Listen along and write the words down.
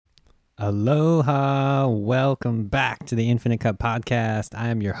Aloha, welcome back to the Infinite Cup podcast. I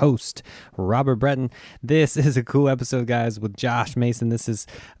am your host, Robert Breton. This is a cool episode, guys, with Josh Macin. This is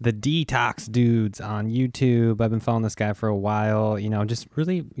the DETOX dudes on YouTube. I've been following this guy for a while, just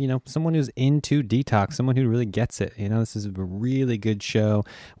really, someone who's into detox, someone who really gets it. This is a really good show.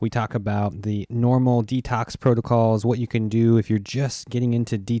 We talk about the normal detox protocols, what you can do if you're just getting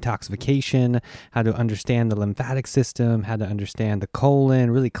into detoxification, how to understand the lymphatic system, how to understand the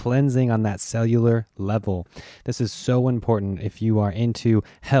colon, really cleansing on that cellular level. This is so important if you are into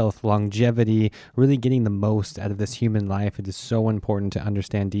health, longevity, really getting the most out of this human life. It is so important to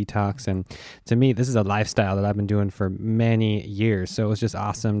understand detox. And to me, this is a lifestyle that I've been doing for many years. So it was just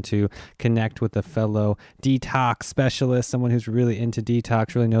awesome to connect with a fellow detox specialist, someone who's really into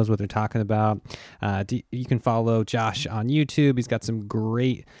detox, really knows what they're talking about. You can follow Josh on YouTube. He's got some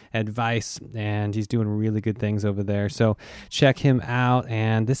great advice and he's doing really good things over there. So check him out.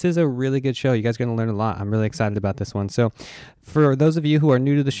 And this is a really good show. You guys are going to learn a lot. I'm really excited about this one. So for those of you who are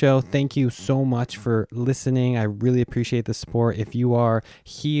new to the show, thank you so much for listening. I really appreciate the support. If you are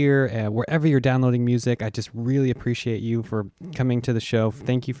here, wherever you're downloading music, I just really appreciate you for coming to the show.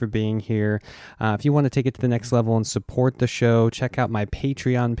 Thank you for being here. If you want to take it to the next level and support the show, check out my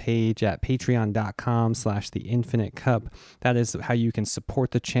Patreon page at patreon.com/theinfinitecup. That is how you can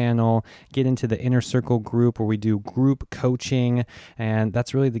support the channel, get into the inner circle group where we do group coaching, and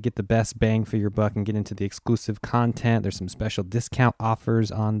that's really to get the best bang for your buck and get into the exclusive content. There's some special discount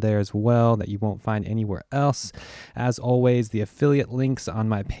offers on there as well that you won't find anywhere else. As always, the affiliate links on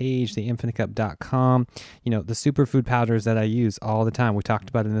my page, theinfinitecup.com. The superfood powders that I use all the time. We talked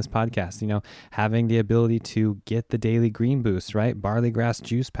about it in this podcast, having the ability to get the daily green boost, right? Barley grass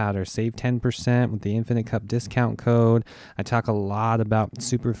juice powder, save 10% with the Infinite Cup discount code. I talk a lot about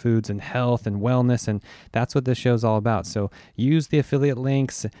superfoods and health and wellness, and that's what this show's all about. So use the affiliate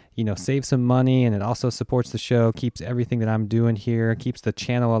links, save some money, and it also supports the show, keeps everything that I'm doing here, keeps the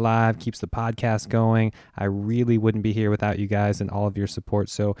channel alive, keeps the podcast going. I really wouldn't be here without you guys and all of your support.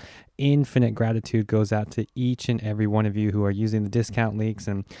 So infinite gratitude goes out to each and every one of you who are using the discount links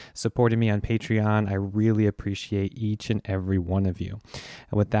and supporting me on Patreon. I really appreciate each and every one of you.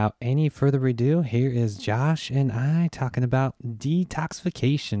 And without any further ado, here is Josh and I talking about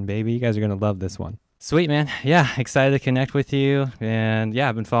detoxification, baby. You guys are going to love this one. Sweet, man. Yeah, excited to connect with you. And yeah,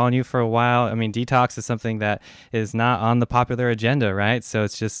 I've been following you for a while. I mean, detox is something that is not on the popular agenda, right? So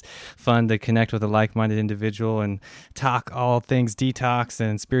it's just fun to connect with a like-minded individual and talk all things detox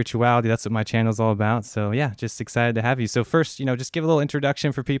and spirituality. That's what my channel is all about. So yeah, just excited to have you. So first, just give a little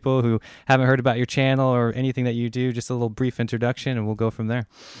introduction for people who haven't heard about your channel or anything that you do, just a little brief introduction, and we'll go from there.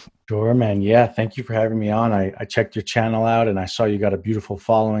 Sure, man. Yeah, thank you for having me on. I checked your channel out and I saw you got a beautiful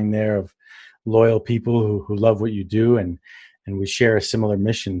following there of loyal people who love what you do, and we share a similar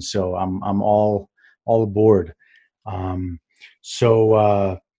mission. So I'm all aboard. Yeah,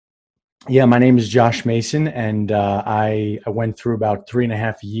 my name is Josh Macin, and I went through about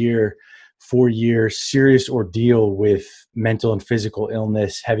 4-year serious ordeal with mental and physical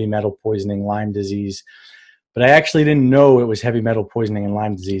illness, heavy metal poisoning, Lyme disease. But I actually didn't know it was heavy metal poisoning and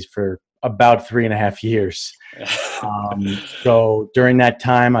Lyme disease for about 3.5 years. So during that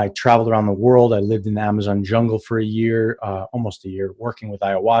time, I traveled around the world. I lived in the Amazon jungle for a year, almost a year, working with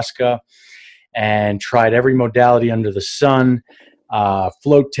ayahuasca, and tried every modality under the sun,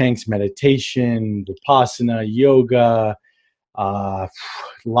 float tanks, meditation, vipassana, yoga, a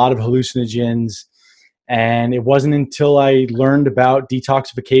lot of hallucinogens. And it wasn't until I learned about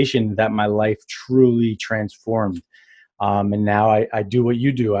detoxification that my life truly transformed. And now I do what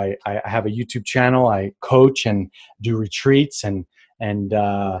you do. I have a YouTube channel. I coach and do retreats and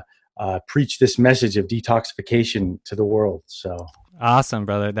preach this message of detoxification to the world. So. Awesome,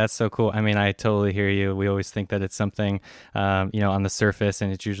 brother. That's so cool. I mean, I totally hear you. We always think that it's something, on the surface,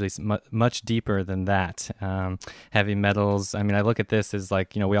 and it's usually much deeper than that. Heavy metals. I mean, I look at this as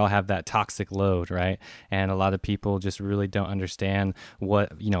like, we all have that toxic load, right? And a lot of people just really don't understand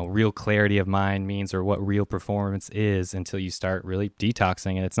what, real clarity of mind means or what real performance is until you start really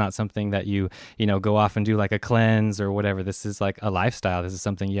detoxing. And it's not something that you go off and do like a cleanse or whatever. This is like a lifestyle. This is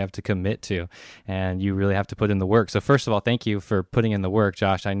something you have to commit to, and you really have to put in the work. So first of all, thank you for putting in the work,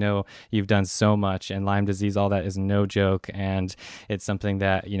 Josh. I know you've done so much, and Lyme disease, all that is no joke, and it's something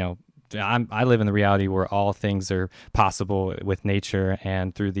that I live in the reality where all things are possible with nature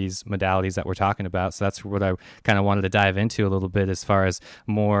and through these modalities that we're talking about. So that's what I kind of wanted to dive into a little bit, as far as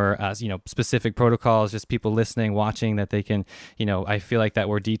more, specific protocols, just people listening, watching, that they can, I feel like that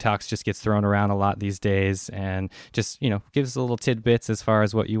word detox just gets thrown around a lot these days, and just, give us a little tidbits as far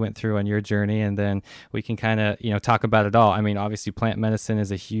as what you went through on your journey. And then we can kind of, talk about it all. I mean, obviously plant medicine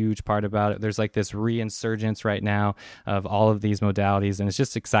is a huge part about it. There's like this reinsurgence right now of all of these modalities, and it's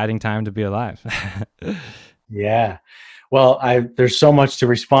just exciting time to be alive. Yeah. Well, there's so much to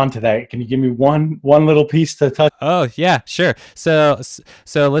respond to that. Can you give me one little piece to touch? Oh yeah, sure. So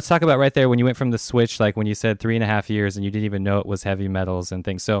let's talk about right there when you went from the switch, like when you said 3.5 years and you didn't even know it was heavy metals and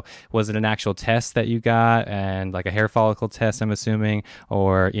things. So was it an actual test that you got, and like a hair follicle test, I'm assuming,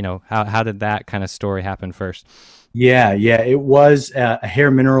 or how did that kind of story happen first? Yeah, it was a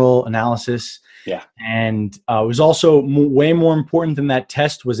hair mineral analysis. Yeah. And it was also way more important than that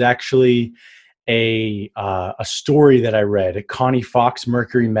test was actually a story that I read, Connie Fox,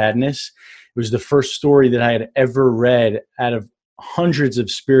 Mercury Madness. It was the first story that I had ever read out of hundreds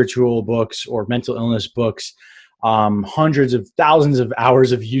of spiritual books or mental illness books, hundreds of thousands of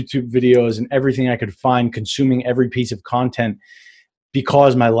hours of YouTube videos and everything I could find, consuming every piece of content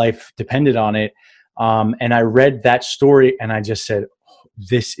because my life depended on it. And I read that story and I just said,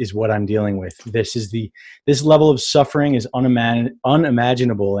 this is what I'm dealing with. This level of suffering is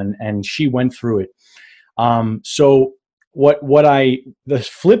unimaginable. And she went through it. So the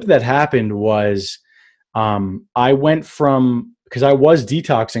flip that happened was, I went from, because I was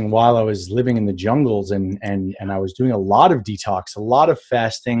detoxing while I was living in the jungles, and I was doing a lot of detox, a lot of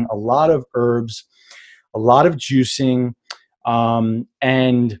fasting, a lot of herbs, a lot of juicing.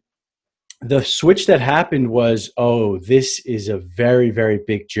 And the switch that happened was, oh, this is a very, very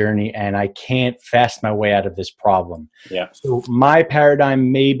big journey and I can't fast my way out of this problem. Yeah. So my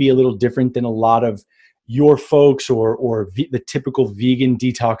paradigm may be a little different than a lot of your folks or the typical vegan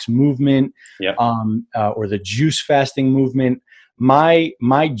detox movement, yeah. Or the juice fasting movement. My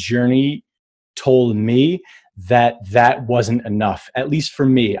journey told me that wasn't enough, at least for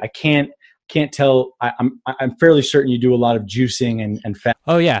me. I can't tell. I'm fairly certain you do a lot of juicing and fat.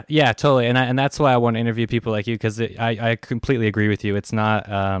 Oh yeah, totally. And that's why I want to interview people like you, because I completely agree with you. It's not,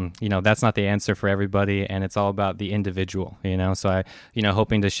 that's not the answer for everybody, and it's all about the individual. So I,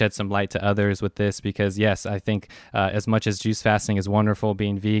 hoping to shed some light to others with this, because yes, I think as much as juice fasting is wonderful,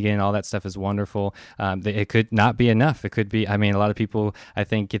 being vegan, all that stuff is wonderful. It could not be enough. It could be. I mean, a lot of people, I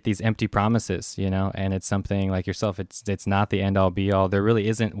think, get these empty promises, and it's something like yourself. It's not the end all be all. There really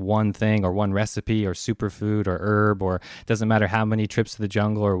isn't one thing or one recipe or superfood or herb, or doesn't matter how many trips to the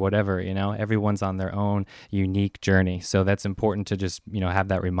jungle or whatever. Everyone's on their own unique journey. So that's important to just have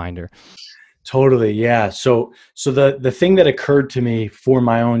that reminder. Totally, yeah. So the thing that occurred to me for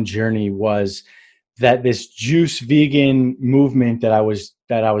my own journey was that this juice vegan movement that I was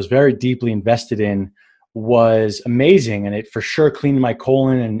very deeply invested in was amazing, and it for sure cleaned my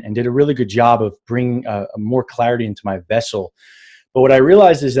colon and did a really good job of bringing more clarity into my vessel. But what I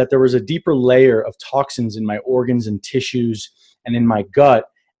realized is that there was a deeper layer of toxins in my organs and tissues and in my gut,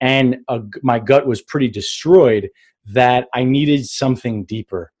 and my gut was pretty destroyed, that I needed something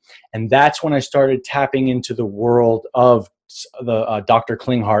deeper. And that's when I started tapping into the world of the Dr.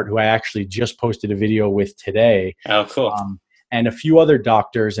 Klinghardt, who I actually just posted a video with today. Oh, cool. And a few other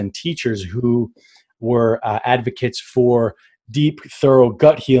doctors and teachers who were advocates for deep, thorough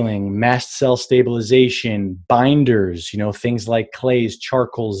gut healing, mast cell stabilization, binders, things like clays,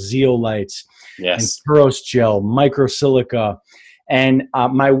 charcoals, zeolites, yes, and Puros gel, microsilica. And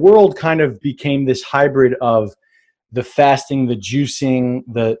my world kind of became this hybrid of the fasting, the juicing,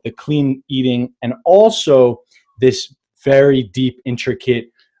 the clean eating, and also this very deep, intricate,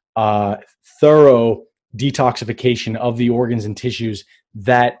 thorough detoxification of the organs and tissues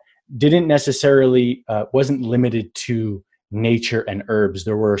that didn't necessarily, wasn't limited to nature and herbs.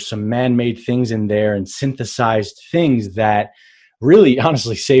 There were some man-made things in there and synthesized things that really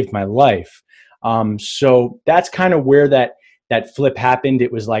honestly saved my life. So that's kind of where that flip happened.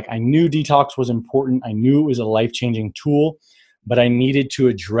 It was like, I knew detox was important. I knew it was a life-changing tool, but I needed to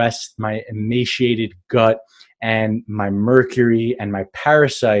address my emaciated gut and my mercury and my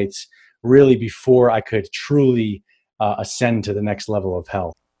parasites really before I could truly ascend to the next level of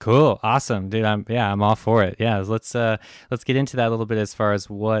health. Cool. Awesome, dude. I'm all for it. Yeah. Let's get into that a little bit as far as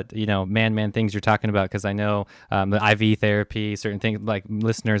what, man things you're talking about. Cause I know, the IV therapy, certain things, like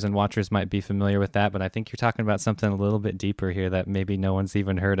listeners and watchers might be familiar with that, but I think you're talking about something a little bit deeper here that maybe no one's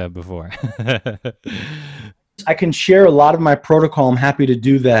even heard of before. I can share a lot of my protocol. I'm happy to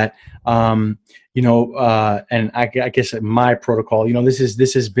do that. And I guess my protocol,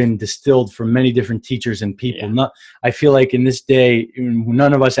 this has been distilled from many different teachers and people. Yeah. I feel like in this day,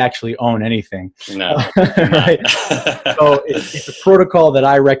 none of us actually own anything. No. Right? So it's a protocol that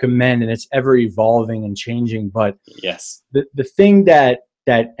I recommend, and it's ever evolving and changing. But yes, the thing that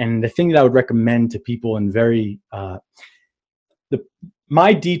I would recommend to people in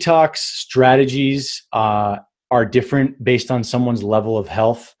my detox strategies are different based on someone's level of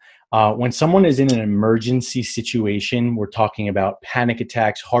health. When someone is in an emergency situation, we're talking about panic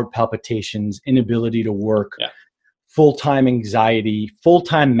attacks, heart palpitations, inability to work, full-time anxiety,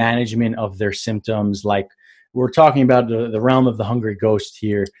 full-time management of their symptoms. Like we're talking about the realm of the hungry ghost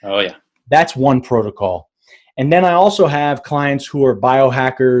here. Oh yeah. That's one protocol. And then I also have clients who are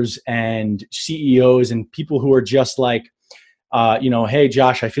biohackers and CEOs and people who are just like, hey,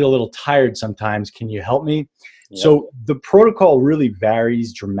 Josh, I feel a little tired sometimes. Can you help me? Yep. So the protocol really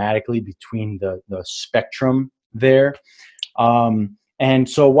varies dramatically between the spectrum there. And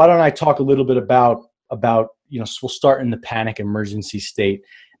so why don't I talk a little bit about we'll start in the panic emergency state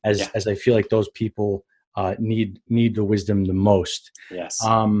as I feel like those people need the wisdom the most. Yes.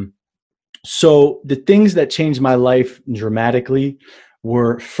 So the things that changed my life dramatically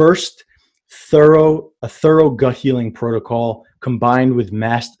were first, a thorough gut healing protocol combined with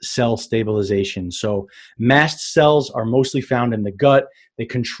mast cell stabilization. So mast cells are mostly found in the gut. They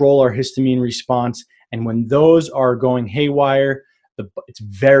control our histamine response. And when those are going haywire, it's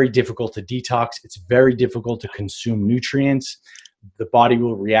very difficult to detox. It's very difficult to consume nutrients. The body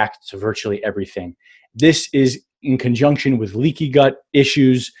will react to virtually everything. This is in conjunction with leaky gut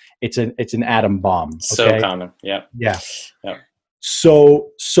issues. It's an atom bomb. Okay? So common. Yeah. Yeah. Yep.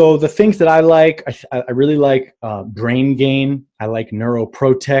 So the things that I like, I really like brain gain. I like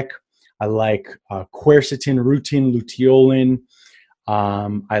neuroprotec. I like quercetin, rutin, luteolin.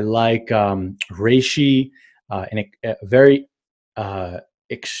 I like reishi. And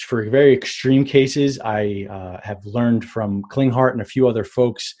for very extreme cases, I have learned from Klinghardt and a few other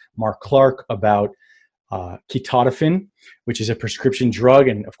folks, Mark Clark, about ketotifen, which is a prescription drug.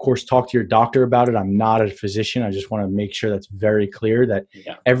 And of course, talk to your doctor about it. I'm not a physician. I just want to make sure that's very clear that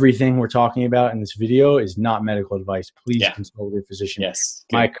everything we're talking about in this video is not medical advice. Please consult with your physician. Yes.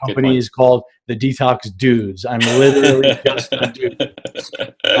 My company is called the DETOX Dudes. I'm literally just a dude.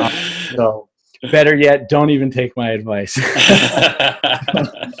 So better yet, don't even take my advice.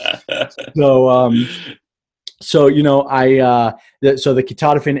 So the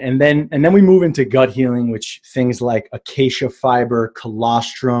ketotifen, and then we move into gut healing, which things like acacia fiber,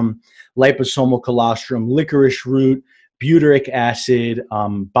 colostrum, liposomal colostrum, licorice root, butyric acid,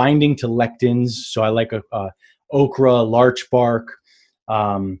 binding to lectins. So I like okra, larch bark,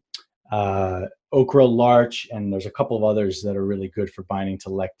 okra, larch, and there's a couple of others that are really good for binding to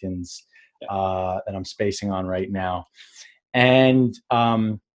lectins that I'm spacing on right now. And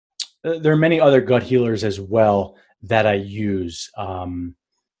there are many other gut healers as well that I use.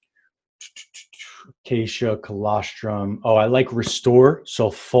 Acacia, colostrum. Oh, I like Restore. So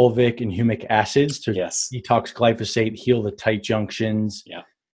fulvic and humic acids to detox glyphosate, heal the tight junctions. Yeah.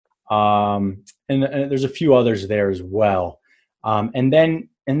 And there's a few others there as well. And then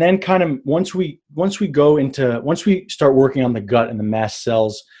kind of once we start working on the gut and the mast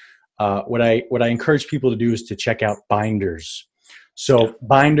cells, what I encourage people to do is to check out binders. So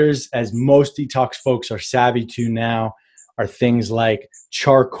binders, as most detox folks are savvy to now, are things like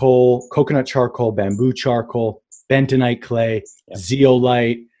charcoal, coconut charcoal, bamboo charcoal, bentonite clay,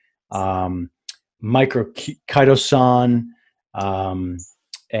 zeolite, microchitosan, and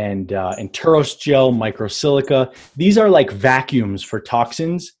Turos gel, microsilica. These are like vacuums for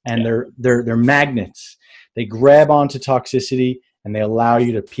toxins, and they're magnets. They grab onto toxicity and they allow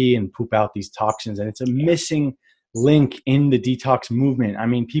you to pee and poop out these toxins. And it's a missing link in the detox movement. I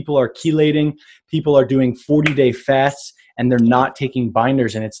mean, people are chelating, people are doing 40-day fasts, and they're not taking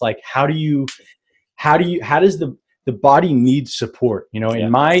binders. And it's like, how does the body need support?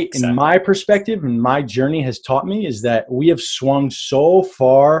 In my perspective, and my journey has taught me, is that we have swung so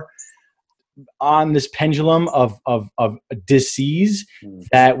far on this pendulum of disease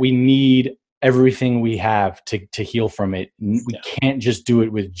that we need everything we have to heal from it. We can't just do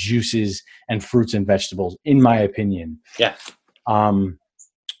it with juices and fruits and vegetables, in my opinion. Yeah.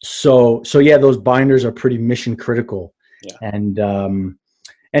 So those binders are pretty mission critical. Yeah. And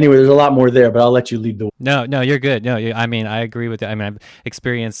Anyway, there's a lot more there, but I'll let you lead the way. No, no, you're good. No, I mean, I agree with it. I mean, I've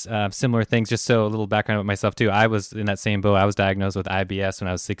experienced similar things. Just so a little background with myself too. I was in that same boat. I was diagnosed with IBS when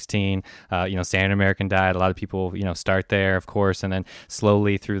I was 16. Standard American diet. A lot of people, start there, of course, and then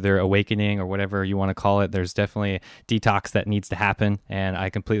slowly through their awakening or whatever you want to call it, there's definitely detox that needs to happen. And I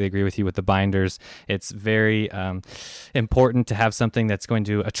completely agree with you with the binders. It's very important to have something that's going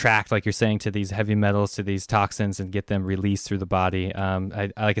to attract, like you're saying, to these heavy metals, to these toxins, and get them released through the body.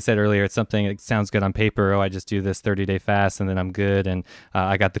 Like I said earlier, it's something that sounds good on paper. Oh, I just do this 30-day fast and then I'm good, and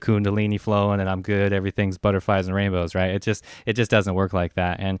I got the kundalini flowing and I'm good. Everything's butterflies and rainbows, right? It just doesn't work like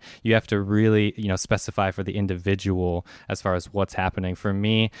that, and you have to really specify for the individual as far as what's happening. For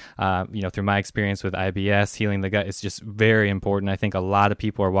me, through my experience with IBS, healing the gut is just very important. I think a lot of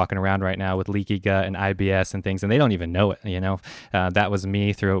people are walking around right now with leaky gut and IBS and things, and they don't even know it. That was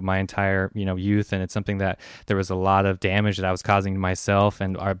me throughout my entire youth, and it's something that there was a lot of damage that I was causing to myself,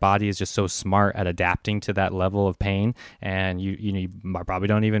 and our body is just so smart at adapting to that level of pain, and you probably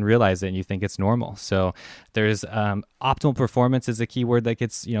don't even realize it, and you think it's normal. So there's optimal performance is a key word that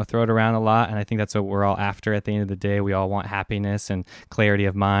gets thrown around a lot, and I think that's what we're all after at the end of the day. We all want happiness and clarity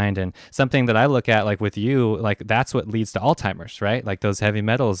of mind, and something that I look at, like with you, like that's what leads to Alzheimer's, right? Like those heavy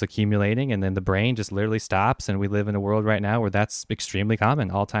metals accumulating, and then the brain just literally stops, and we live in a world right now where that's extremely common.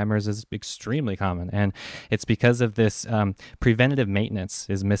 Alzheimer's is extremely common, and it's because of this preventative maintenance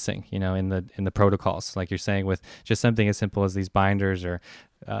is missing in the protocols, like you're saying, with just something as simple as these binders, or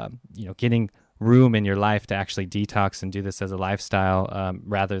getting room in your life to actually detox and do this as a lifestyle,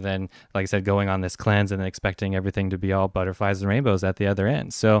 rather than, like I said, going on this cleanse and then expecting everything to be all butterflies and rainbows at the other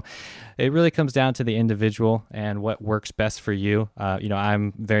end. So it really comes down to the individual and what works best for you.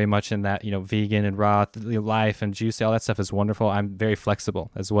 I'm very much in that, vegan and raw life and juicy, all that stuff is wonderful. I'm very flexible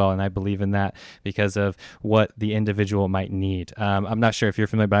as well, and I believe in that because of what the individual might need. I'm not sure if you're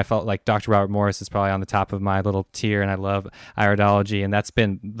familiar, but I felt like Dr. Robert Morris is probably on the top of my little tier, and I love iridology, and that's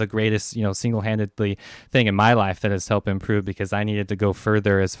been the greatest, single-handedly thing in my life that has helped improve, because I needed to go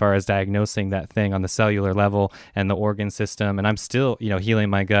further as far as diagnosing that thing on the cellular level and the organ system. And I'm still, healing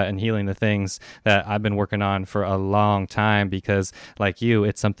my gut and healing the things that I've been working on for a long time, because like you,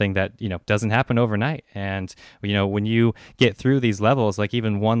 it's something that, doesn't happen overnight. And, when you get through these levels, like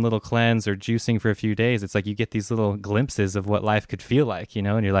even one little cleanse or juicing for a few days, it's like you get these little glimpses of what life could feel like, and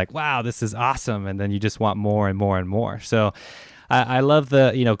you're like, wow, this is awesome. And then you just want more and more and more. So I love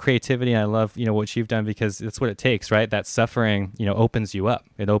the, creativity, and I love, what you've done, because it's what it takes, right? That suffering, opens you up.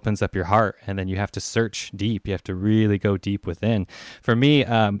 It opens up your heart, and then you have to search deep. You have to really go deep within. For me,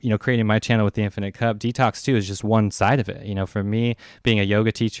 creating my channel with the Infinite Cup, Detox 2 is just one side of it. For me, being a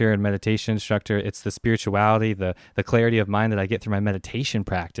yoga teacher and meditation instructor, it's the spirituality, the clarity of mind that I get through my meditation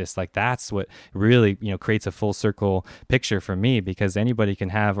practice. Like that's what really, creates a full circle picture for me, because anybody can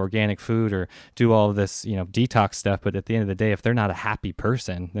have organic food or do all of this, detox stuff. But at the end of the day, if they're not a happy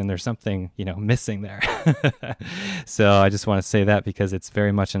person, then there's something missing there. So I just want to say that, because it's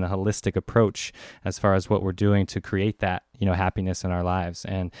very much in a holistic approach as far as what we're doing to create that happiness in our lives.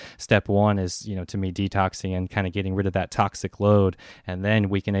 And step one is to me, detoxing and kind of getting rid of that toxic load, and then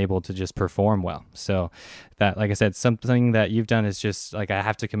we can able to just perform well. So that, like I said, something that you've done is just like, I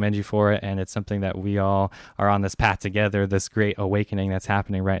have to commend you for it, and it's something that we all are on this path together, this great awakening that's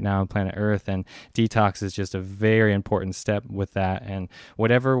happening right now on planet Earth. And detox is just a very important step with that. And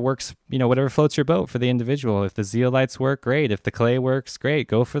whatever works, whatever floats your boat for the individual. If the zeolites work, great. If the clay works, great,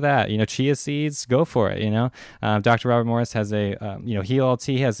 go for that. Chia seeds, go for it. Dr. Robert Morris has a Heal All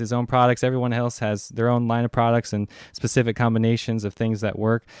Tea has his own products. Everyone else has their own line of products and specific combinations of things that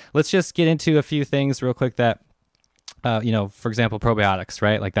work. Let's just get into a few things real quick that for example, probiotics,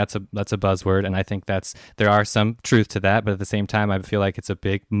 right? Like that's a buzzword, and I think there are some truth to that, but at the same time, I feel like it's a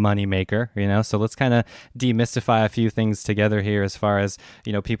big money maker, So let's kind of demystify a few things together here, as far as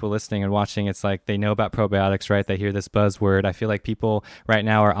people listening and watching. It's like they know about probiotics, right? They hear this buzzword. I feel like people right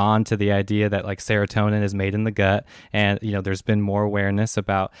now are on to the idea that like serotonin is made in the gut, and there's been more awareness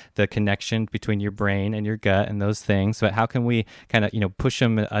about the connection between your brain and your gut and those things. But how can we kind of push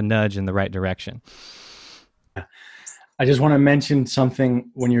them a nudge in the right direction? I just want to mention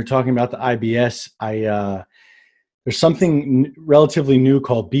something when you're talking about the IBS. There's something relatively new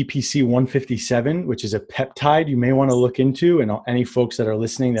called BPC 157, which is a peptide you may want to look into. And any folks that are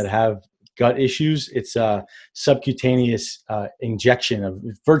listening that have gut issues, it's a subcutaneous injection of,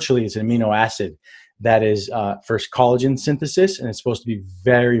 virtually it's an amino acid that is for collagen synthesis, and it's supposed to be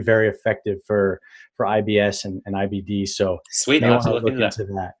very, very effective for IBS and IBD. So sweet, you may I'll have want to to look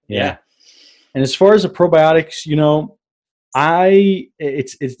into that. Yeah. And as far as the probiotics,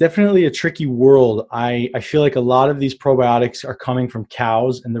 It's definitely a tricky world. I feel like a lot of these probiotics are coming from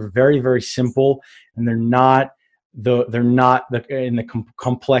cows, and they're very, very simple, and they're not in the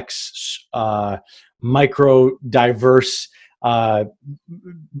complex, micro diverse uh,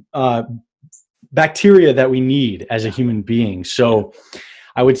 uh, bacteria that we need as a human being. So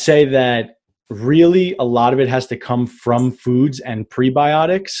I would say that really a lot of it has to come from foods and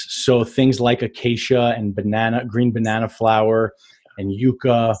prebiotics. So things like acacia and green banana flour and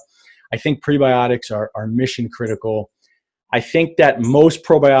yucca. I think prebiotics are mission critical. I think that most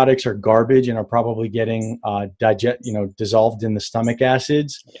probiotics are garbage and are probably getting dissolved in the stomach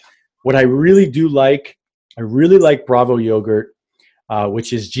acids. What I really do like, I really like Bravo yogurt,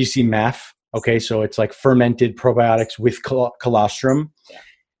 which is GC-MAF. Okay, so it's like fermented probiotics with colostrum,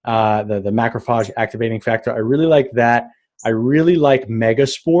 the macrophage activating factor. I really like that. I really like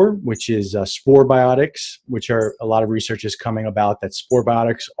Megaspore, which is spore biotics, which are a lot of research is coming about that spore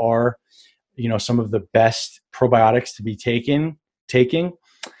biotics are, some of the best probiotics to be taking.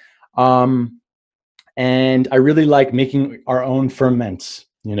 And I really like making our own ferments,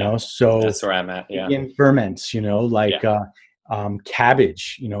 so that's where I'm at. Yeah. In ferments,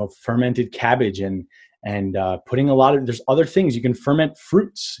 cabbage, fermented cabbage and putting there's other things you can ferment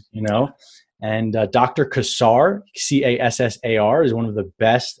fruits, and Dr. Kassar, Cassar, is one of the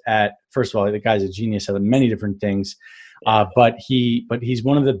best at, first of all, the guy's a genius at many different things. But he's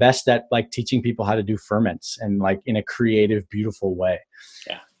one of the best at like teaching people how to do ferments and like in a creative, beautiful way.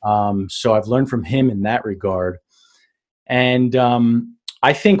 Yeah. So I've learned from him in that regard. And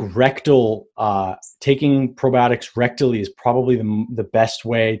I think taking probiotics rectally is probably the best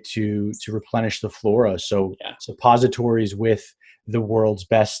way to replenish the flora. So suppositories with the world's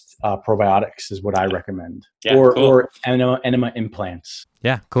best probiotics is what I recommend. Or enema implants.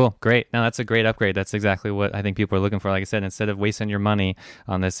 Yeah, cool. Great. No, that's a great upgrade. That's exactly what I think people are looking for. Like I said, instead of wasting your money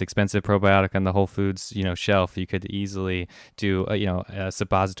on this expensive probiotic on the Whole Foods, shelf, you could easily do, a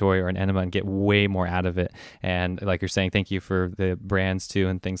suppository or an enema and get way more out of it. And like you're saying, thank you for the brands too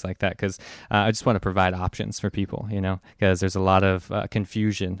and things like that. Because I just want to provide options for people, because there's a lot of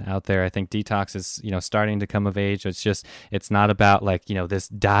confusion out there. I think detox is, starting to come of age. It's not about like, this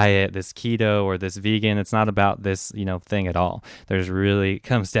diet, this keto or this vegan. It's not about this, thing at all. There's really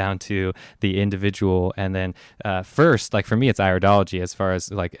comes down to the individual. And then first, like for me, it's iridology as far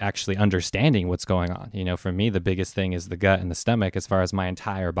as like actually understanding what's going on. For me, the biggest thing is the gut and the stomach as far as my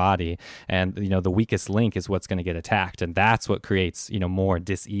entire body. And, the weakest link is what's going to get attacked. And that's what creates, more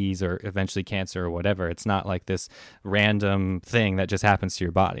dis-ease or eventually cancer or whatever. It's not like this random thing that just happens to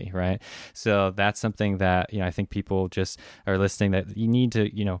your body, right? So that's something that, I think people just are listening that you need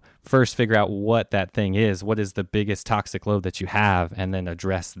to, first figure out what that thing is. What is the biggest toxic load that you have? And then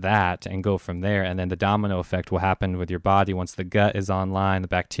address that and go from there. And then the domino effect will happen with your body. Once the gut is online, the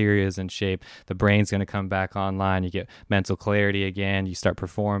bacteria is in shape, the brain's going to come back online. You get mental clarity again. You start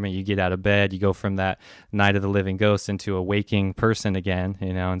performing. You get out of bed. You go from that night of the living ghost into a waking person again,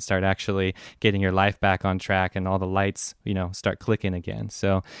 and start actually getting your life back on track and all the lights, start clicking again.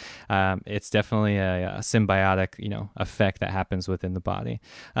 So it's definitely a symbiotic, effect that happens within the body.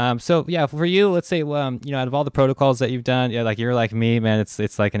 So yeah, for you, let's say, out of all the protocols that you've done, like you're like me, man,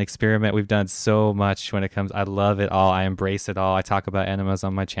 it's like an experiment. We've done so much when it comes. I love it all. I embrace it all. I talk about enemas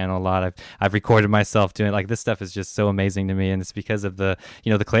on my channel a lot. I've recorded myself doing like this stuff is just so amazing to me, and it's because of the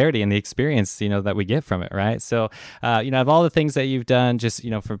the clarity and the experience that we get from it, right? So of all the things that you've done, just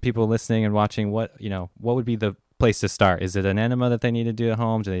for people listening and watching, what would be the place to start? Is it an enema that they need to do at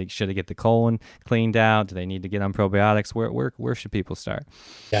home? Should they get the colon cleaned out? Do they need to get on probiotics? Where should people start?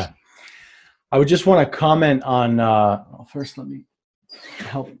 Yeah, I would just want to comment on. First, let me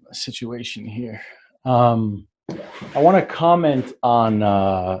help a situation here. I want to comment on.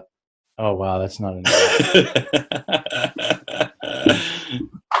 Oh wow, that's not enough.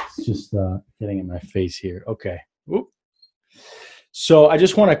 It's just getting in my face here. Okay. Oop. So I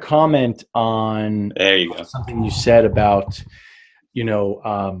just want to comment on there you go. Something you said about,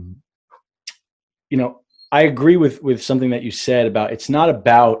 I agree with something that you said about it's not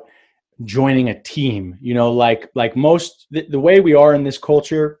about joining a team, like most the way we are in this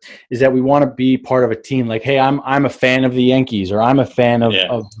culture is that we want to be part of a team. Like, hey, I'm a fan of the Yankees or I'm a fan of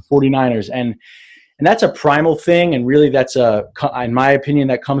the 49ers. And that's a primal thing. And really that's in my opinion,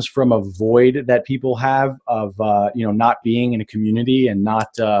 that comes from a void that people have of, not being in a community and not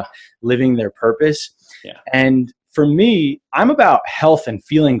living their purpose. Yeah. And for me, I'm about health and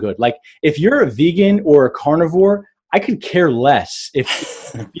feeling good. Like if you're a vegan or a carnivore, I could care less if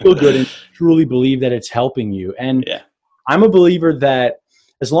you feel good and truly believe that it's helping you. And I'm a believer that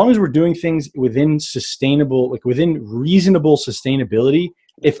as long as we're doing things within sustainable, like within reasonable sustainability,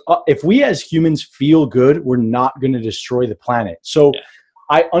 if we as humans feel good, we're not going to destroy the planet. So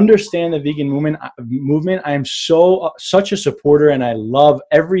I understand the vegan movement. I am such a supporter, and I love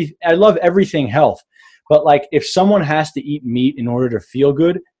everything health. But like, if someone has to eat meat in order to feel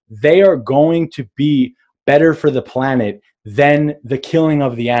good, they are going to be better for the planet than the killing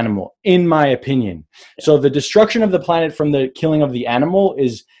of the animal, in my opinion. So the destruction of the planet from the killing of the animal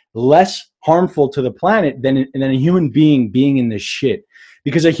is less harmful to the planet than a human being in this shit.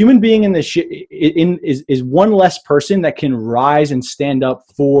 Because a human being in this shit is one less person that can rise and stand up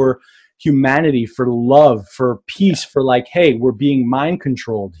for humanity, for love, for peace, for like, hey, we're being mind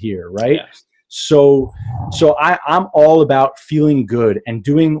controlled here, right? Yeah. So I'm all about feeling good and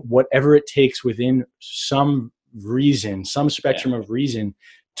doing whatever it takes within some reason, some spectrum of reason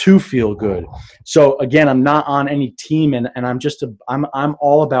to feel good. So again, I'm not on any team, and I'm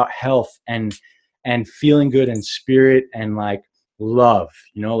all about health and feeling good and spirit and like love,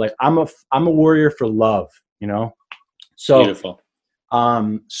 you know, like I'm a warrior for love, you know? So beautiful.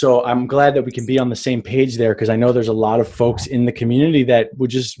 So I'm glad that we can be on the same page there, because I know there's a lot of folks in the community that would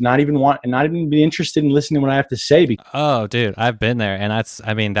just not even be interested in listening to what I have to say. Oh, dude, I've been there, and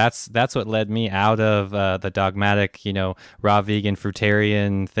that's what led me out of the dogmatic, you know, raw vegan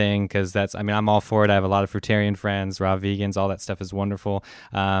fruitarian thing, because I'm all for it. I have a lot of fruitarian friends, raw vegans, all that stuff is wonderful.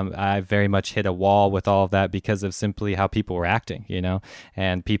 I very much hit a wall with all of that because of simply how people were acting, you know,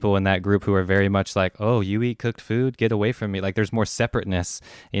 and people in that group who are very much like, oh, you eat cooked food, get away from me. Like, there's more separateness,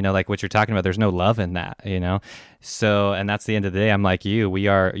 you know, like what you're talking about. There's no love in that, you know. So, and that's the end of the day. I'm like you. We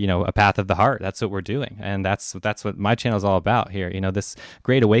are, you know, a path of the heart. That's what we're doing, and that's what my channel is all about here. You know, this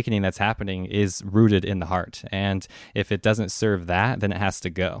great awakening that's happening is rooted in the heart, and if it doesn't serve that, then it has to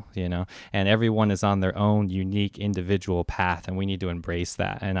go. You know, and everyone is on their own unique individual path, and we need to embrace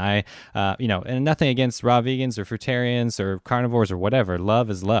that. And I, you know, and nothing against raw vegans or fruitarians or carnivores or whatever. Love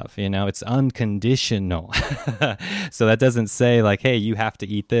is love. You know, it's unconditional. So that doesn't say like, hey, you have to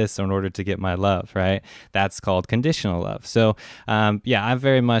eat this in order to get my love, right? That's called conditional love. So yeah, I'm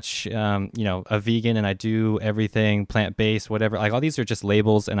very much you know, a vegan, and I do everything plant-based, whatever. Like, all these are just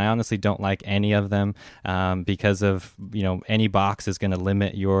labels, and I honestly don't like any of them because of, you know, any box is going to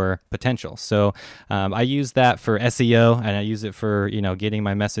limit your potential. So I use that for SEO, and I use it for, you know, getting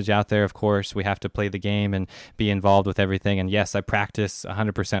my message out there. Of course, we have to play the game and be involved with everything. And yes, I practice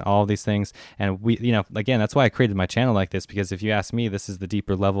 100% all of these things. And we, you know, again, that's why I created my channel like this, because if you ask me, this is the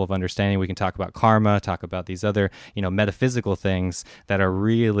deeper level of understanding. We can talk about karma, talk about these other, you know, metaphysical things that are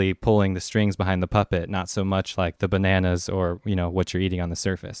really pulling the strings behind the puppet, not so much like the bananas or, you know, what you're eating on the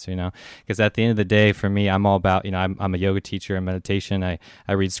surface, you know. Because at the end of the day, for me, I'm all about, you know, I'm a yoga teacher and meditation. I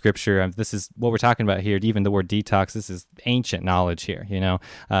read scripture. This is what we're talking about here. Even the word detox, this is ancient knowledge here, you know.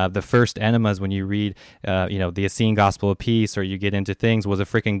 The first enemas, when you read, you know, the Essene Gospel of Peace, or you get into things, was a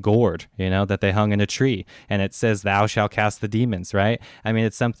freaking gourd, you know, that they hung in a tree, and it says, thou shalt cast the demons, right? I mean,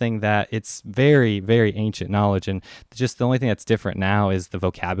 it's something that it's very, very ancient knowledge, and just the only thing that's different now is the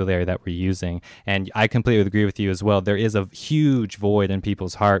vocabulary that we're using. And I completely agree with you as well. There is a huge void in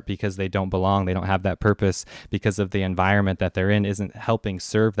people's heart because they don't belong. They don't have that purpose because of the environment that they're in isn't helping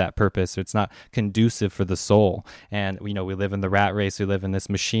serve that purpose. It's not conducive for the soul. And, you know, we live in the rat race. We live in this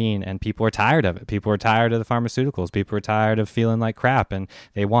machine, and people are tired of it. People are tired of the pharmaceuticals. People are tired of feeling like crap, and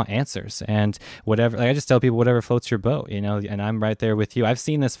they want answers. And whatever, like I just tell people, whatever floats your boat, you know, and I'm right there with you. I've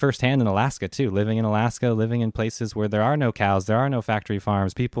seen this firsthand in Alaska too, living in Alaska, living in places where there are no cows, there are no factory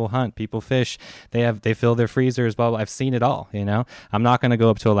farms, people hunt, people fish, they fill their freezers, blah, blah. I've seen it all, you know. I'm not going to go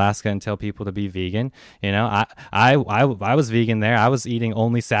up to Alaska and tell people to be vegan, you know. I was vegan there. I was eating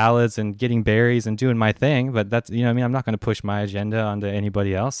only salads and getting berries and doing my thing, but that's, you know, I mean, I'm not going to push my agenda onto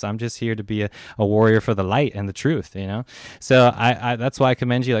anybody else. I'm just here to be a warrior for the light and the truth, you know. So I that's why I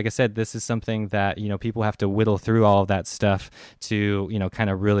commend you. Like I said, this is something that, you know, people have to whittle through all of that stuff to, you know, kind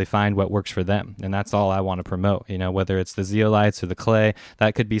of really find what works for them. And that's all I want to promote, you know, whether it's the zeolites or the clay.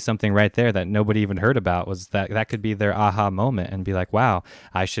 That could be something right there that nobody even heard about. Was that could be their aha moment and be like, wow,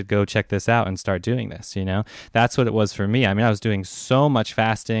 I should go check this out and start doing this, you know. That's what it was for me. I mean, I was doing so much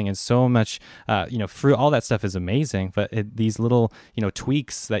fasting and so much you know, fruit, all that stuff is amazing, but these little, you know,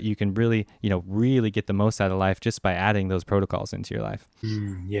 tweaks that you can really, you know, really get the most out of life just by adding those protocols into your life.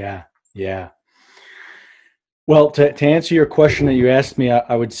 Yeah. Well, to answer your question that you asked me,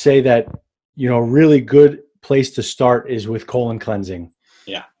 I would say that, you know, a really good place to start is with colon cleansing.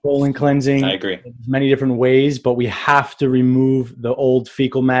 Yeah. Colon cleansing. I agree. There's many different ways, but we have to remove the old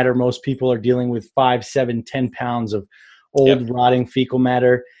fecal matter. Most people are dealing with 5, 7, 10 pounds of old rotting fecal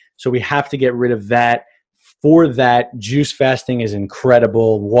matter. So we have to get rid of that. for that, juice fasting is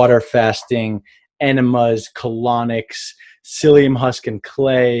incredible. Water fasting, enemas, colonics, psyllium husk and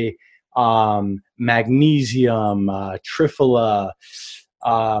clay, magnesium, triphala,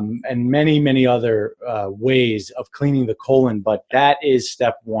 and many, many other ways of cleaning the colon. But that is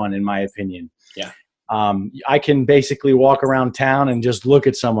step one, in my opinion. Yeah. I can basically walk around town and just look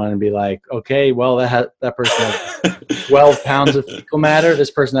at someone and be like, okay, well, that person has 12 pounds of fecal matter.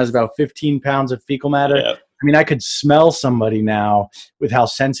 This person has about 15 pounds of fecal matter. Yeah. I mean, I could smell somebody now with how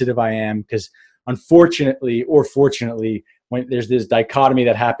sensitive I am, because unfortunately or fortunately, when there's this dichotomy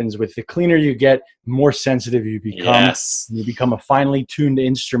that happens with the cleaner you get, the more sensitive you become. Yes. You become a finely tuned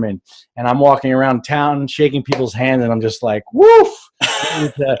instrument. And I'm walking around town shaking people's hands, and I'm just like, woof! You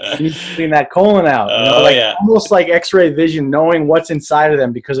need to clean that colon out. Almost like X-ray vision, knowing what's inside of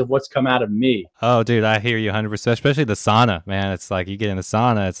them because of what's come out of me. Oh, dude, I hear you 100%. Especially the sauna, man. It's like you get in the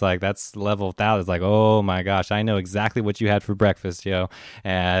sauna, it's like that's level 1,000. It's like, oh my gosh, I know exactly what you had for breakfast, yo,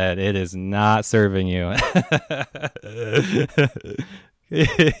 and it is not serving you.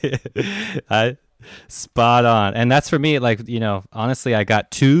 Spot on. And that's for me, like, you know, honestly, I got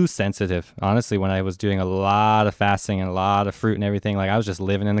too sensitive, honestly, when I was doing a lot of fasting and a lot of fruit and everything. Like, I was just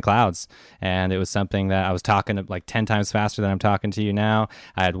living in the clouds, and it was something that I was talking like 10 times faster than I'm talking to you now.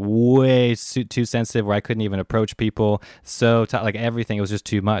 I had way too sensitive where I couldn't even approach people. So like everything, it was just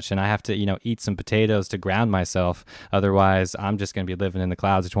too much. And I have to, you know, eat some potatoes to ground myself. Otherwise, I'm just going to be living in the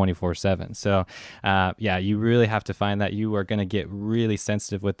clouds 24/7. So yeah, you really have to find that you are going to get really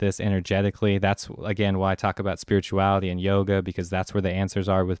sensitive with this energetically. That's, again, why I talk about spirituality and yoga, because that's where the answers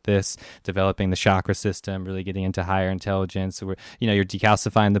are with this, developing the chakra system, really getting into higher intelligence. Where, you know, you're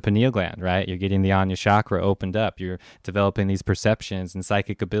decalcifying the pineal gland, right? You're getting the Anya chakra opened up. You're developing these perceptions and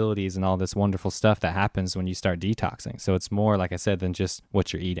psychic abilities and all this wonderful stuff that happens when you start detoxing. So it's more, like I said, than just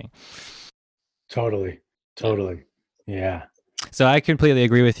what you're eating. Totally. Yeah. So I completely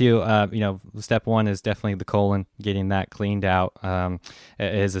agree with you. You know, step one is definitely the colon, getting that cleaned out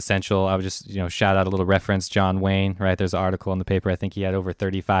is essential. I would just, you know, shout out a little reference, John Wayne, right? There's an article in the paper. I think he had over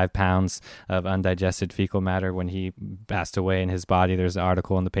 35 pounds of undigested fecal matter when he passed away in his body. There's an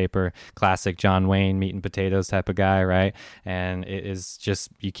article in the paper, classic John Wayne, meat and potatoes type of guy, right? And it is just,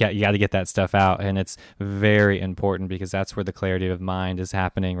 you got to get that stuff out. And it's very important because that's where the clarity of mind is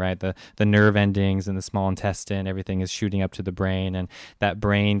happening, right? The nerve endings and the small intestine, everything is shooting up to the brain. And that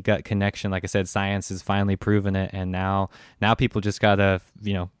brain gut connection, like I said, science has finally proven it. And now people just gotta,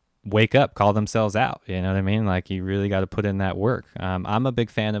 you know, wake up, call themselves out. You know what I mean? Like, you really got to put in that work. I'm a big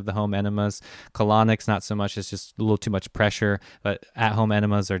fan of the home enemas. Colonics, not so much. It's just a little too much pressure, but at-home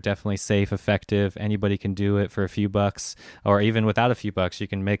enemas are definitely safe, effective. Anybody can do it for a few bucks, or even without a few bucks, you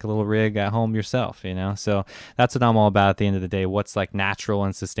can make a little rig at home yourself, you know? So that's what I'm all about at the end of the day. What's like natural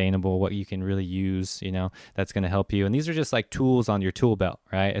and sustainable, what you can really use, you know, that's going to help you. And these are just like tools on your tool belt,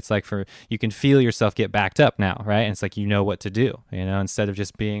 right? It's like you can feel yourself get backed up now, right? And it's like, you know what to do, you know, instead of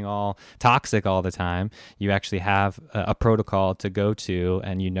just being all toxic all the time, you actually have a protocol to go to,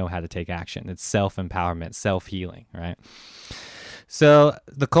 and you know how to take action. It's self-empowerment, self-healing, right? So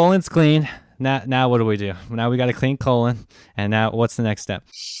the colon's clean. Now what do we do? Now we got a clean colon, and now what's the next step?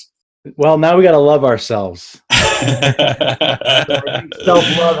 Well, now we got to love ourselves.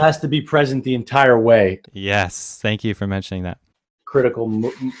 Self-love has to be present the entire way. Yes, thank you for mentioning that.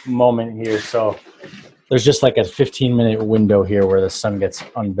 Critical moment here. So there's just like a 15-minute window here where the sun gets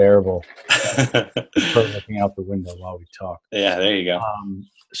unbearable. Looking out the window while we talk. Yeah, there you go.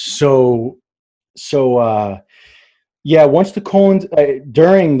 Yeah, once the colon,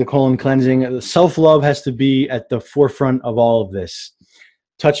 during the colon cleansing, self-love has to be at the forefront of all of this.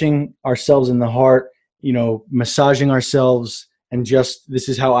 Touching ourselves in the heart, you know, massaging ourselves, and just, this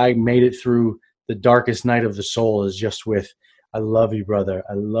is how I made it through the darkest night of the soul, is just with, I love you, brother.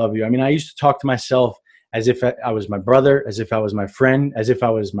 I love you. I mean, I used to talk to myself as if I was my brother, as if I was my friend, as if I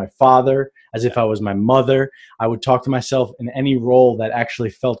was my father, as if I was my mother. I would talk to myself in any role that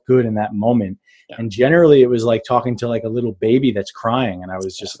actually felt good in that moment. Yeah. And generally it was like talking to like a little baby that's crying. And I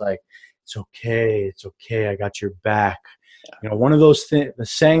was just like, it's okay. I got your back. Yeah. You know, one of those things, the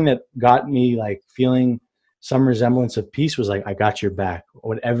saying that got me like feeling some resemblance of peace was like, I got your back.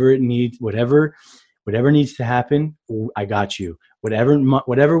 Whatever needs to happen, I got you.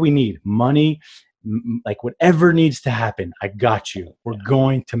 Whatever we need, money, like whatever needs to happen, I got you. We're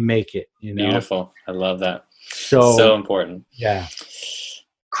going to make it, you know? Beautiful. I love that. So important. Yeah.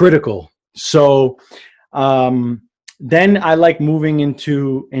 Critical. So then I like moving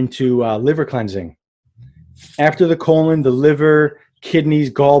into liver cleansing. After the colon, the liver,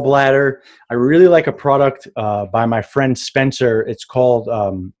 kidneys, gallbladder, I really like a product by my friend Spencer. It's called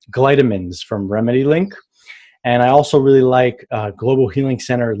Glytamins from Remedy Link. And I also really like Global Healing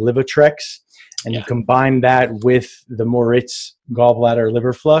Center Livatrex. And you combine that with the Moritz gallbladder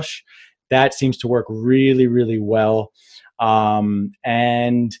liver flush. That seems to work really, really well. I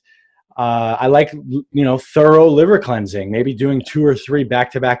like, thorough liver cleansing, maybe doing 2 or 3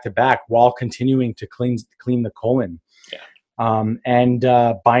 back to back while continuing to clean the colon.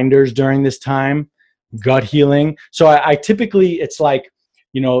 Binders during this time, gut healing. So I typically, it's like,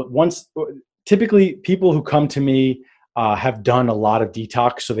 typically people who come to me have done a lot of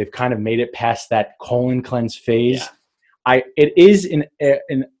detox. So they've kind of made it past that colon cleanse phase. It is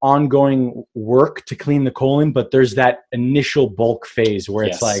an ongoing work to clean the colon, but there's that initial bulk phase where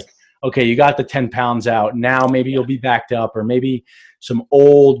it's like, okay, you got the 10 pounds out. Now maybe you'll be backed up, or maybe some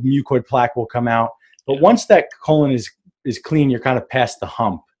old mucoid plaque will come out. But once that colon is clean, you're kind of past the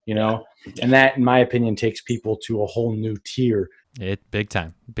hump, and that, in my opinion, takes people to a whole new tier. Big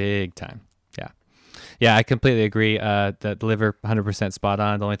time. Yeah, I completely agree. The liver, 100% spot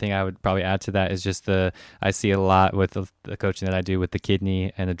on. The only thing I would probably add to that is just I see it a lot with the coaching that I do with the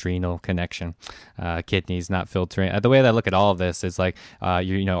kidney and adrenal connection. Kidneys not filtering. The way that I look at all of this is like,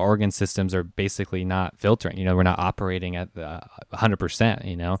 organ systems are basically not filtering. We're not operating at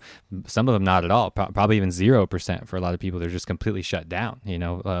 100%. Some of them not at all. Probably even 0% for a lot of people. They're just completely shut down.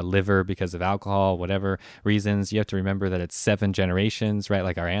 Liver because of alcohol, whatever reasons. You have to remember that it's 7 generations, right?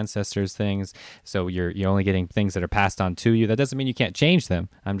 Like our ancestors' things. So you're only getting things that are passed on to you. That doesn't mean you can't change them.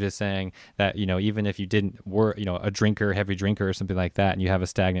 I'm just saying that, even if you were a heavy drinker or something like that, and you have a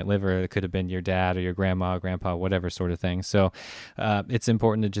stagnant liver, it could have been your dad or your grandma, grandpa, whatever sort of thing. So it's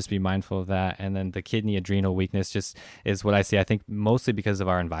important to just be mindful of that. And then the kidney adrenal weakness just is what I see, I think, mostly because of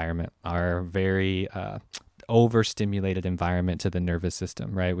our environment, our very overstimulated environment to the nervous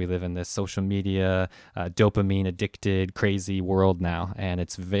system, right? We live in this social media, dopamine addicted, crazy world now, and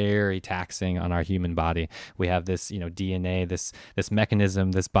it's very taxing on our human body. We have this, DNA, this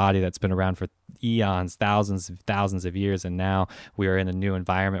mechanism, this body that's been around for eons, thousands of years, and now we are in a new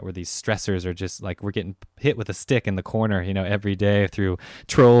environment where these stressors are just like we're getting hit with a stick in the corner, every day through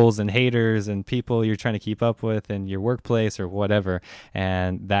trolls and haters and people you're trying to keep up with in your workplace or whatever.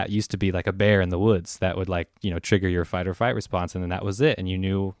 And that used to be like a bear in the woods that would trigger your fight or flight response, and then that was it, and you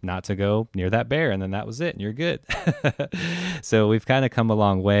knew not to go near that bear, and then that was it, and you're good. So we've kind of come a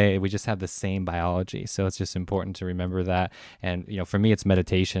long way. We just have the same biology, so it's just important to remember that. And for me, it's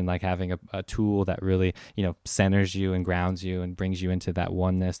meditation, like having a tool that really centers you and grounds you and brings you into that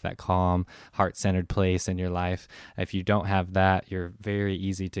oneness, that calm, heart-centered place in your life. If you don't have that, you're very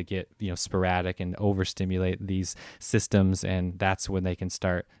easy to get sporadic and overstimulate these systems, and that's when they can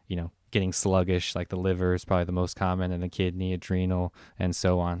start getting sluggish. Like the liver is probably the most common, and the kidney, adrenal, and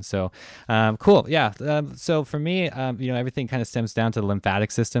so on. So cool. Yeah. So for me, everything kind of stems down to the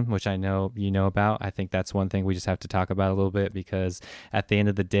lymphatic system, which I know you know about. I think that's one thing we just have to talk about a little bit, because at the end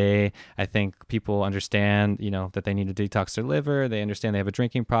of the day, I think people understand, that they need to detox their liver. They understand they have a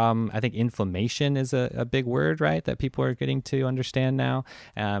drinking problem. I think inflammation is a big word, right, that people are getting to understand now,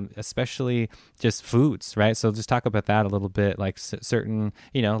 especially just foods, right? So just talk about that a little bit, like certain,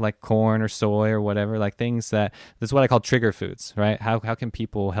 like corn or soy or whatever, like things this is what I call trigger foods, right? How can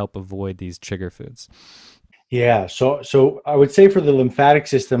people help avoid these trigger foods? Yeah. So I would say for the lymphatic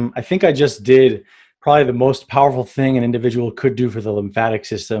system, I think I just did probably the most powerful thing an individual could do for the lymphatic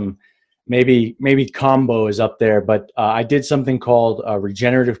system. Maybe combo is up there, but I did something called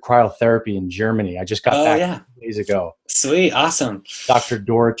regenerative cryotherapy in Germany. I just got back 2 days ago. Sweet. Awesome. Dr.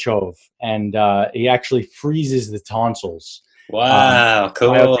 Dorachov. And he actually freezes the tonsils. Wow,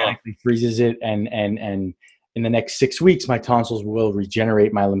 cool. Cryogenically freezes it, and in the next 6 weeks, my tonsils will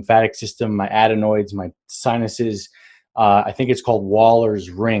regenerate, my lymphatic system, my adenoids, my sinuses. I think it's called Waller's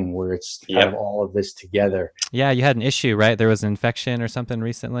ring, where it's kind of all of this together. Yeah, you had an issue, right? There was an infection or something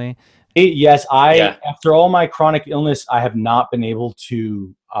recently. Yes, after all my chronic illness, I have not been able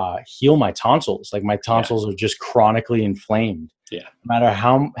to heal my tonsils. Like my tonsils are just chronically inflamed. Yeah. No matter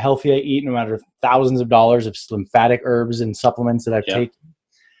how healthy I eat, no matter thousands of dollars of lymphatic herbs and supplements that I've taken.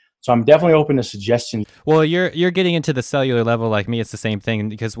 So I'm definitely open to suggestions. Well, you're getting into the cellular level like me. It's the same thing,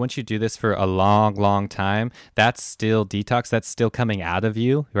 because once you do this for a long time, that's still detox. That's still coming out of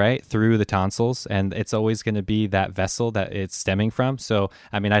you, right, through the tonsils, and it's always going to be that vessel that it's stemming from. So,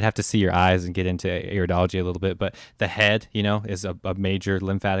 I mean, I'd have to see your eyes and get into iridology a little bit, but the head, is a major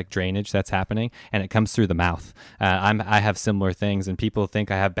lymphatic drainage that's happening, and it comes through the mouth. I have similar things, and people think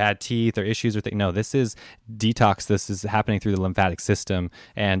I have bad teeth or issues or no, this is detox. This is happening through the lymphatic system,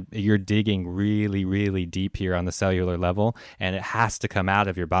 and you're digging really, really deep here on the cellular level, and it has to come out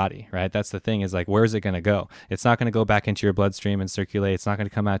of your body, right? That's the thing, is like, where's it going to go? It's not going to go back into your bloodstream and circulate. It's not going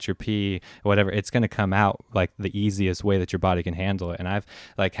to come out your pee, whatever. It's going to come out like the easiest way that your body can handle it. And I've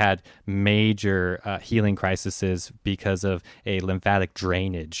like had major healing crises because of a lymphatic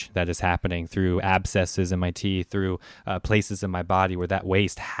drainage that is happening through abscesses in my teeth, through places in my body where that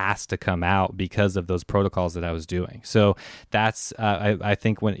waste has to come out because of those protocols that I was doing. So that's I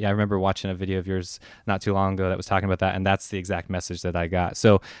think I remember watching a video of yours not too long ago that was talking about that, and that's the exact message that I got.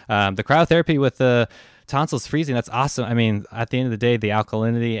 So the cryotherapy with the tonsils freezing, that's awesome. I mean, at the end of the day, the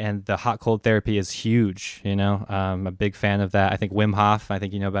alkalinity and the hot cold therapy is huge. I'm a big fan of that. I think Wim Hof, I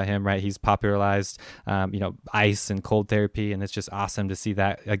think you know about him, right? He's popularized ice and cold therapy, and it's just awesome to see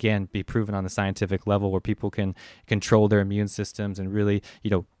that again be proven on the scientific level, where people can control their immune systems and really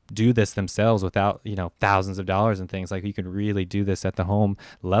do this themselves without thousands of dollars and things. Like, you can really do this at the home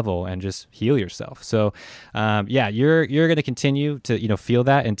level and just heal yourself. So you're going to continue to feel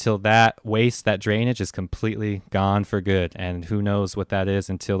that until that waste, that drainage is completely gone for good. And who knows what that is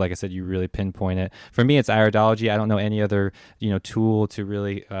until, like I said, you really pinpoint it. For me, it's iridology. I don't know any other tool to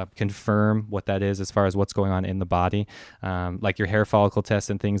really confirm what that is as far as what's going on in the body. Like your hair follicle test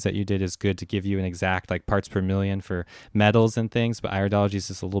and things that you did is good to give you an exact like parts per million for metals and things, but iridology is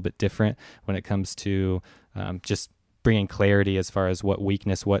just a little bit different when it comes to just bringing clarity as far as what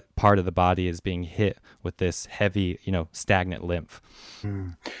weakness, what part of the body is being hit with this heavy, stagnant lymph.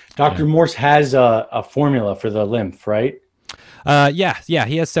 Dr. Morse has a formula for the lymph, right? Yeah.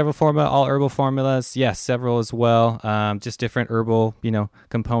 He has several all herbal formulas. Yes, several as well. Just different herbal,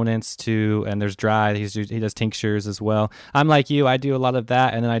 components too. And there's dry. He does tinctures as well. I'm like you. I do a lot of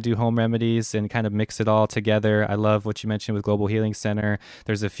that, and then I do home remedies and kind of mix it all together. I love what you mentioned with Global Healing Center.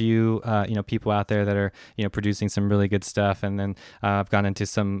 There's a few, people out there that are, producing some really good stuff. And then I've gone into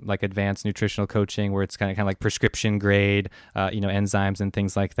some like advanced nutritional coaching where it's kind of like prescription grade, enzymes and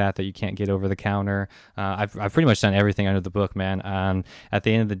things like that you can't get over the counter. I've pretty much done everything under the book, man. At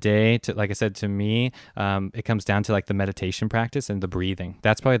the end of the day, like I said, to me, it comes down to like the meditation practice and the breathing.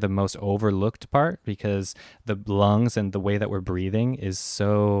 That's probably the most overlooked part, because the lungs and the way that we're breathing is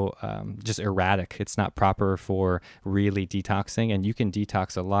so just erratic. It's not proper for really detoxing, and you can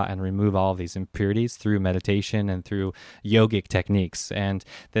detox a lot and remove all of these impurities through meditation and through yogic techniques. And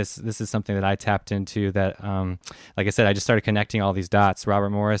this is something that I tapped into that, like I said, I just started connecting all these dots. Robert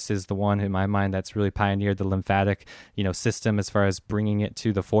Morris is the one in my mind that's really pioneered the lymphatic, system as far as bringing it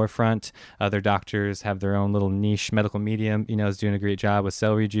to the forefront. Other doctors have their own little niche. Medical Medium, is doing a great job with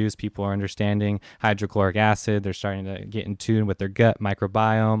celery juice. People are understanding hydrochloric acid. They're starting to get in tune with their gut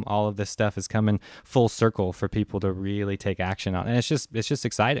microbiome. All of this stuff is coming full circle for people to really take action on. And it's just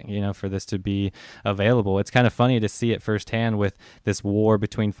exciting, for this to be available. It's kind of funny to see it firsthand with this war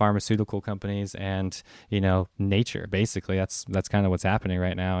between pharmaceutical companies and, nature. Basically, that's kind of what's happening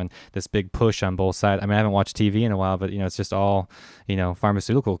right now. And this big push on both sides. I mean, I haven't watched TV in a while, but, it's just all,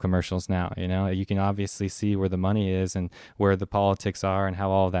 pharmaceutical commercials now. You can obviously see where the money is and where the politics are and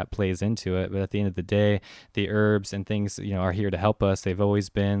how all of that plays into it. But at the end of the day, the herbs and things, are here to help us. They've always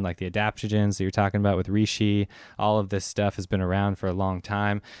been, like the adaptogens that you're talking about with reishi. All of this stuff has been around for a long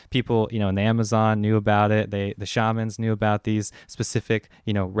time. People, in the Amazon knew about it. The shamans knew about these specific,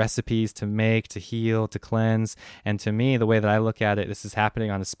 recipes to make, to heal, to cleanse. And to me, the way that I look at it, this is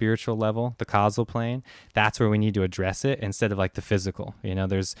happening on a spiritual level, the causal plane. That's where we need to address it instead of like the physical.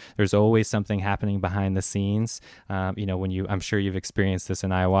 There's always something happening behind the scenes. When I'm sure you've experienced this in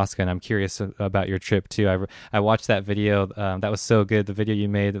ayahuasca, and I'm curious about your trip too. I watched that video. That was so good. The video you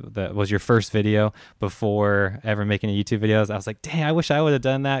made that was your first video before ever making a YouTube videos. I was like, dang, I wish I would have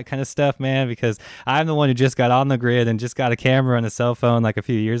done that kind of stuff, man, because I'm the one who just got on the grid and just got a camera and a cell phone like a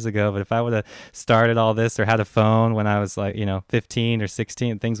few years ago. But if I would have started all this or had a phone when I was like, 15 or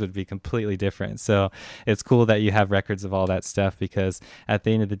 16, things would be completely different. So it's cool that you have records of all that stuff, because at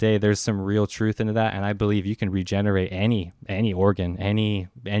the end of the day, there's some real truth into that. And I believe you can regenerate any organ,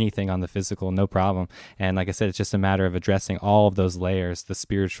 anything on the physical, no problem. And like I said, it's just a matter of addressing all of those layers, the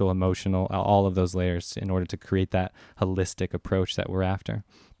spiritual, emotional, all of those layers, in order to create that holistic approach that we're after.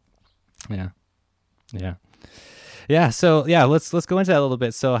 So let's go into that a little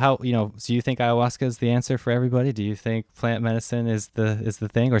bit. So how, do you think ayahuasca is the answer for everybody? Do you think plant medicine is the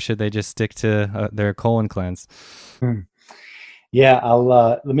thing, or should they just stick to their colon cleanse? Yeah, I'll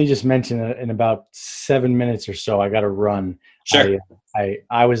let me just mention that in about 7 minutes or so, I got to run. Sure.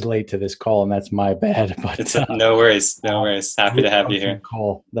 I was late to this call, and that's my bad. But no worries. Happy to have you here.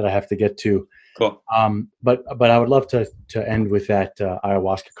 Call that I have to get to. Cool. But I would love to end with that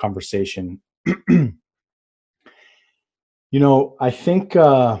ayahuasca conversation. I think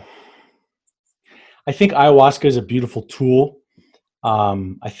ayahuasca is a beautiful tool.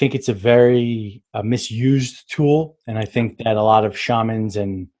 I think it's a very misused tool, and I think that a lot of shamans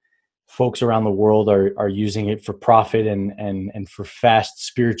and folks around the world are using it for profit and for fast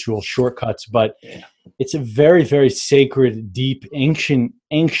spiritual shortcuts. But it's a very, very sacred, deep, ancient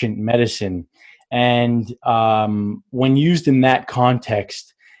medicine, and when used in that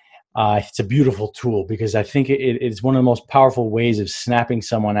context, it's a beautiful tool, because I think it's one of the most powerful ways of snapping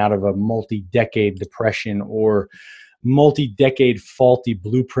someone out of a multi-decade depression or multi-decade faulty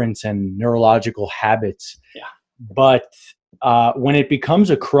blueprints and neurological habits. Yeah. But when it becomes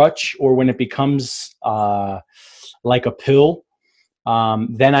a crutch, or when it becomes like a pill,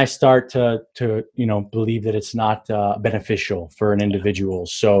 then I start to believe that it's not beneficial for an individual.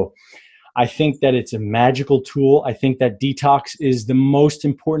 So I think that it's a magical tool. I think that detox is the most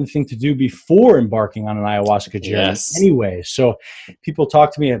important thing to do before embarking on an ayahuasca journey. Yes. Anyway. So people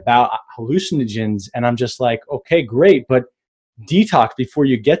talk to me about hallucinogens, and I'm just like, okay, great, but detox before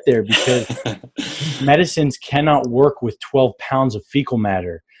you get there, because medicines cannot work with 12 pounds of fecal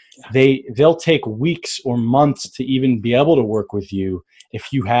matter. They'll take weeks or months to even be able to work with you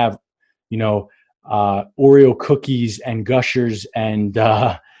if you have, Oreo cookies and Gushers and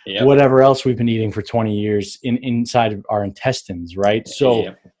whatever else we've been eating for 20 years inside of our intestines, right?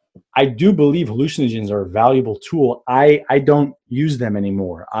 So I do believe hallucinogens are a valuable tool. I don't use them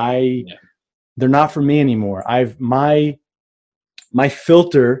anymore. They're not for me anymore. My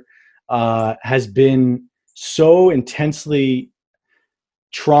filter has been so intensely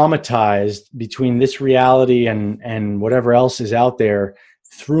traumatized between this reality and whatever else is out there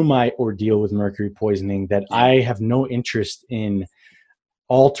through my ordeal with mercury poisoning that I have no interest in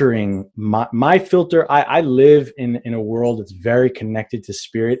altering my filter. I live in a world that's very connected to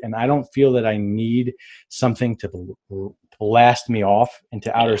spirit, and I don't feel that I need something to blast me off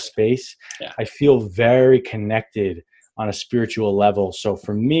into outer space. I feel very connected on a spiritual level. So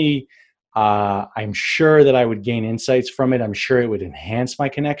for me, I'm sure that I would gain insights from it. I'm sure it would enhance my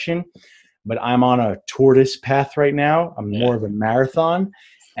connection, but I'm on a tortoise path right now. I'm more of a marathon,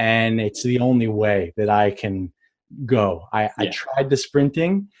 and it's the only way that I can go. I tried the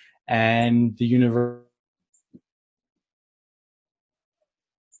sprinting, and the universe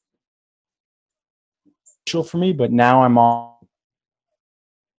for me, but now I'm on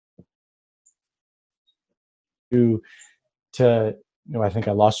to I think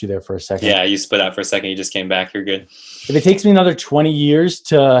I lost you there for a second. Yeah, you split out for a second. You just came back. You're good. If it takes me another 20 years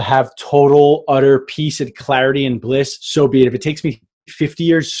to have total, utter peace and clarity and bliss, so be it. If it takes me 50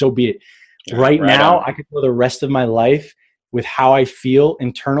 years, so be it. Right now, I could go the rest of my life with how I feel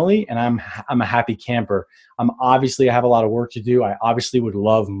internally, and I'm a happy camper. I have a lot of work to do. I obviously would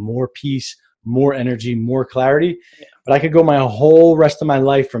love more peace, more energy, more clarity, but I could go my whole rest of my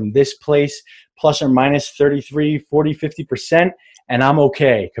life from this place, plus or minus 33, 40, 50%, and I'm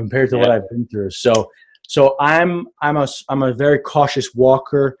okay compared to what I've been through. So I'm a very cautious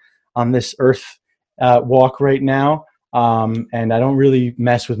walker on this earth walk right now. And I don't really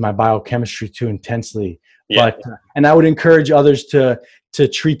mess with my biochemistry too intensely, but I would encourage others to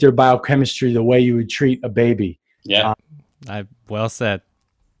treat their biochemistry the way you would treat a baby. Well said.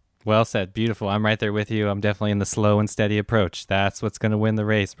 Well said. Beautiful. I'm right there with you. I'm definitely in the slow and steady approach. That's what's going to win the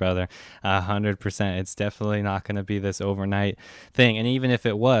race, brother. 100%. It's definitely not going to be this overnight thing. And even if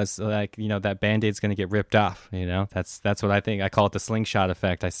it was, that Band-Aid's going to get ripped off. That's what I think. I call it the slingshot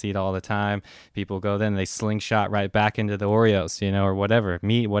effect. I see it all the time. People go then they slingshot right back into the Oreos, or whatever,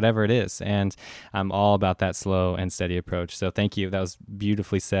 meat, whatever it is. And I'm all about that slow and steady approach. So thank you. That was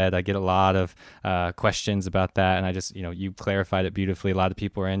beautifully said. I get a lot of questions about that. And I just, you clarified it beautifully. A lot of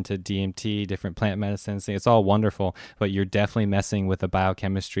people are into DMT, different plant medicines. It's all wonderful, but you're definitely messing with a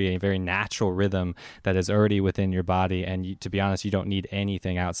biochemistry, a very natural rhythm that is already within your body. And to be honest, you don't need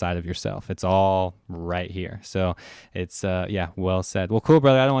anything outside of yourself. It's all right here. So it's, well said. Well, cool,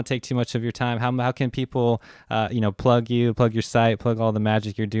 brother. I don't want to take too much of your time. How can people, plug your site, plug all the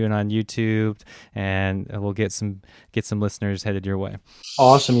magic you're doing on YouTube, and we'll get some listeners headed your way.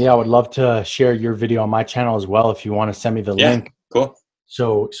 Awesome. Yeah. I would love to share your video on my channel as well. If you want to send me the link. Cool.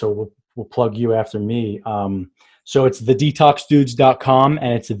 So we'll plug you after me. So it's thedetoxdudes.com,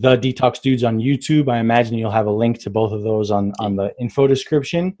 and it's the Detox Dudes on YouTube. I imagine you'll have a link to both of those on the info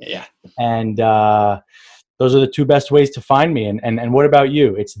description. Yeah. And those are the two best ways to find me. And what about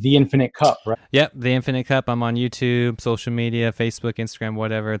you? It's The Infinite Cup, right? Yep, The Infinite Cup. I'm on YouTube, social media, Facebook, Instagram,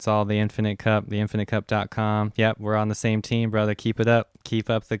 whatever. It's all The Infinite Cup, theinfinitecup.com. Yep, we're on the same team, brother. Keep it up. Keep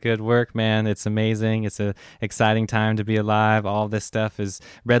up the good work, man. It's amazing. It's an exciting time to be alive. All this stuff is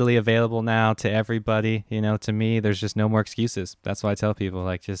readily available now to everybody. To me, there's just no more excuses. That's why I tell people,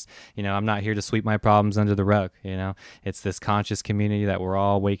 like, just, I'm not here to sweep my problems under the rug. It's this conscious community that we're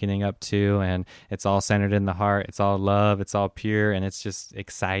all wakening up to, and it's all centered in the heart. It's all love. It's all pure, and it's just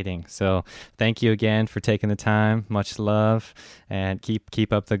exciting. So thank you again for taking the time. Much love, and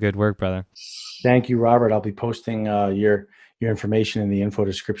keep up the good work, brother. Thank you, Robert. I'll be posting your information in the info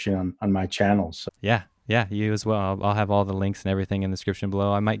description on my channel. So. Yeah, you as well. I'll have all the links and everything in the description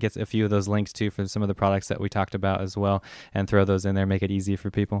below. I might get a few of those links too for some of the products that we talked about as well, and throw those in there, make it easy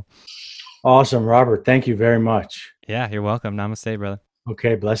for people. Awesome, Robert. Thank you very much. Yeah, you're welcome. Namaste, brother.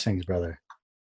 Okay, blessings, brother.